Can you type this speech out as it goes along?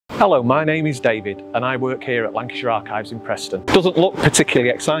Hello, my name is David and I work here at Lancashire Archives in Preston. Doesn't look particularly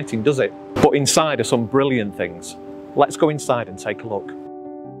exciting, does it? But inside are some brilliant things. Let's go inside and take a look.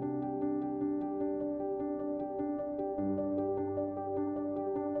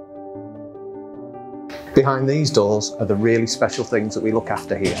 Behind these doors are the really special things that we look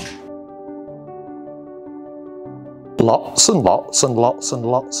after here. Lots and lots and lots and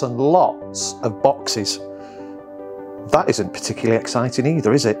lots and lots of boxes. That isn't particularly exciting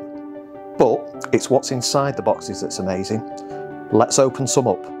either, is it? But it's what's inside the boxes that's amazing. Let's open some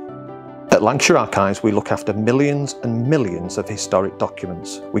up. At Lancashire Archives, we look after millions and millions of historic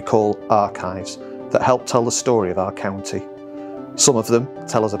documents we call archives that help tell the story of our county. Some of them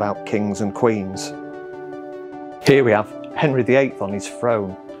tell us about kings and queens. Here we have Henry VIII on his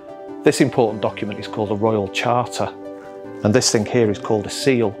throne. This important document is called a Royal Charter, and this thing here is called a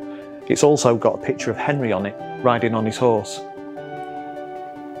seal. It's also got a picture of Henry on it, riding on his horse.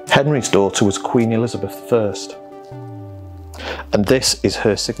 Henry's daughter was Queen Elizabeth I, and this is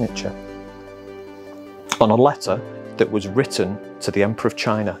her signature on a letter that was written to the Emperor of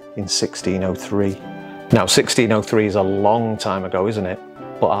China in 1603. Now 1603 is a long time ago, isn't it?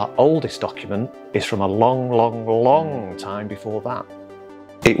 But our oldest document is from a long time before that.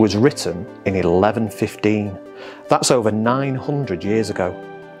 It was written in 1115. That's over 900 years ago.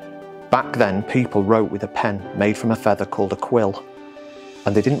 Back then, people wrote with a pen made from a feather called a quill.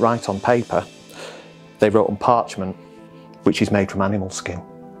 And they didn't write on paper, they wrote on parchment, which is made from animal skin.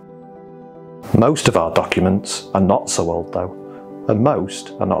 Most of our documents are not so old though, and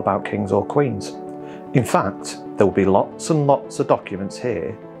most are not about kings or queens. In fact, there will be lots and lots of documents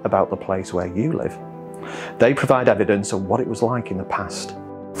here about the place where you live. They provide evidence of what it was like in the past.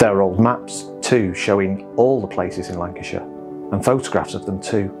 There are old maps too, showing all the places in Lancashire, and photographs of them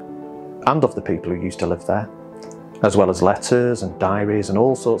too, and of the people who used to live there, as well as letters and diaries and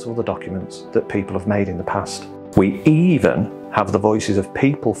all sorts of other documents that people have made in the past. We even have the voices of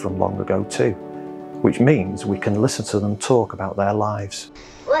people from long ago too, which means we can listen to them talk about their lives.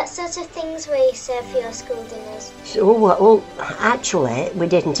 What sort of things will you serve for your school dinners? So, well, actually, we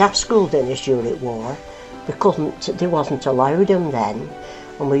didn't have school dinners during war. They wasn't allowed them then.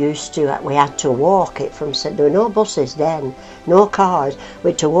 And we had to walk it from there were no buses then, no cars.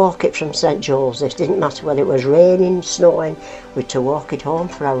 We had to walk it from St Joseph's. Didn't matter whether it was raining, snowing, we had to walk it home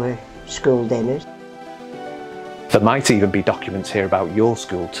for our school dinners. There might even be documents here about your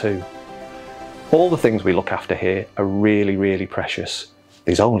school too. All the things we look after here are really precious.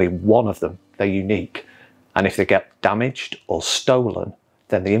 There's only one of them, they're unique. And if they get damaged or stolen,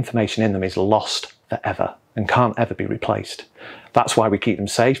 then the information in them is lost forever and can't ever be replaced. That's why we keep them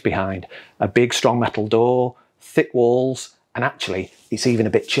safe behind a big strong metal door, thick walls, and actually it's even a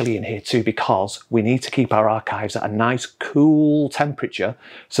bit chilly in here too because we need to keep our archives at a nice cool temperature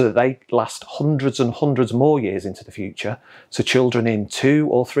so that they last hundreds and hundreds more years into the future, so children in 200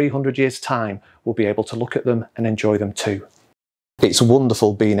 or 300 years time will be able to look at them and enjoy them too. It's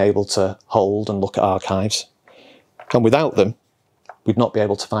wonderful being able to hold and look at archives, and without them we'd not be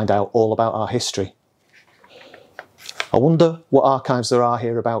able to find out all about our history. I wonder what archives there are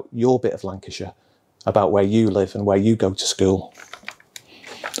here about your bit of Lancashire, about where you live and where you go to school.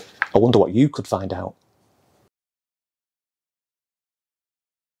 I wonder what you could find out.